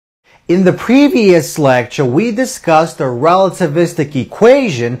In the previous lecture, we discussed the relativistic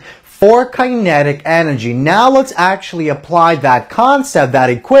equation for kinetic energy. Now let's actually apply that concept, that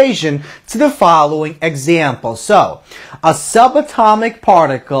equation, to the following example. So, a subatomic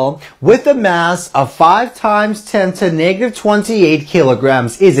particle with a mass of 5 times 10 to negative 28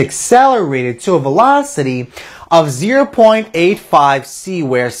 kilograms is accelerated to a velocity of 0.85 c,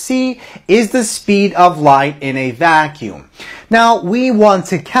 where c is the speed of light in a vacuum. Now, we want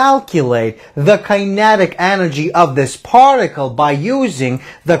to calculate the kinetic energy of this particle by using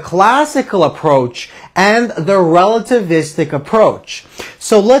the classical approach and the relativistic approach.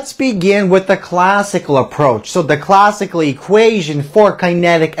 So let's begin with the classical approach. So the classical equation for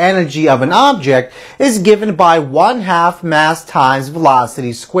kinetic energy of an object is given by 1/2 mass times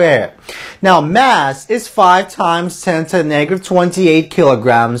velocity squared. Now, mass is 5 times 10 to negative 28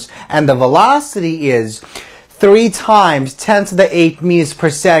 kilograms, and the velocity is 3 times 10 to the 8 meters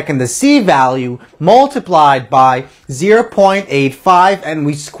per second, the c value, multiplied by 0.85, and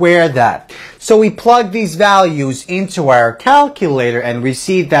we square that. So we plug these values into our calculator and we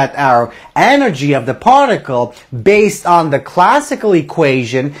see that our energy of the particle, based on the classical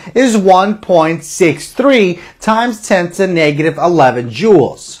equation, is 1.63 times 10 to the negative 11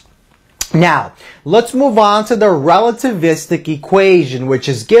 joules. Now, let's move on to the relativistic equation, which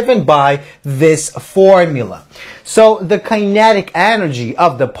is given by this formula. So, the kinetic energy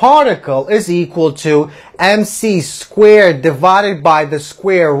of the particle is equal to mc squared divided by the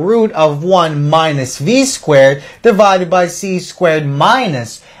square root of 1 minus v squared divided by c squared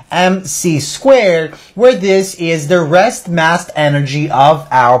minus mc squared, where this is the rest mass energy of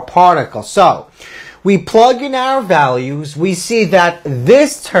our particle. So, we plug in our values. We see that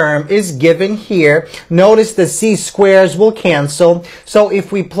this term is given here. Notice the c squares will cancel. So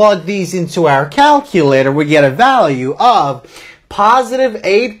if we plug these into our calculator, we get a value of positive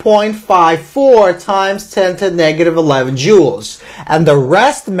 8.54 times 10 to the negative 11 joules. And the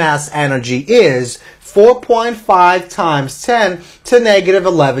rest mass energy is 4.5 times 10 to negative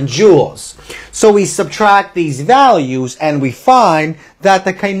 11 joules. So we subtract these values and we find that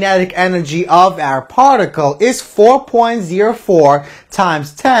the kinetic energy of our particle is 4.04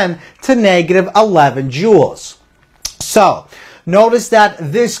 times 10 to negative 11 joules. So, notice that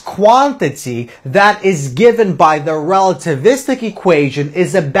this quantity that is given by the relativistic equation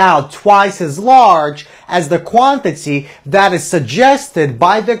is about twice as large as the quantity that is suggested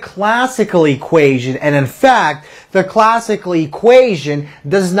by the classical equation. And in fact, the classical equation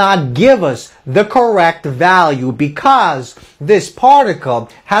does not give us the correct value because this particle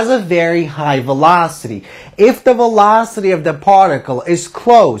has a very high velocity. If the velocity of the particle is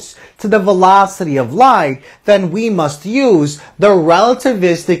close to the velocity of light, then we must use the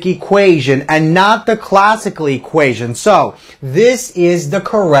relativistic equation and not the classical equation. So, this is the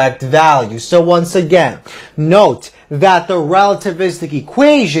correct value. So once again, note that the relativistic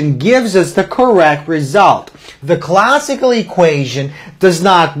equation gives us the correct result. The classical equation does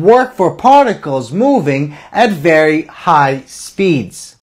not work for particles moving at very high speeds.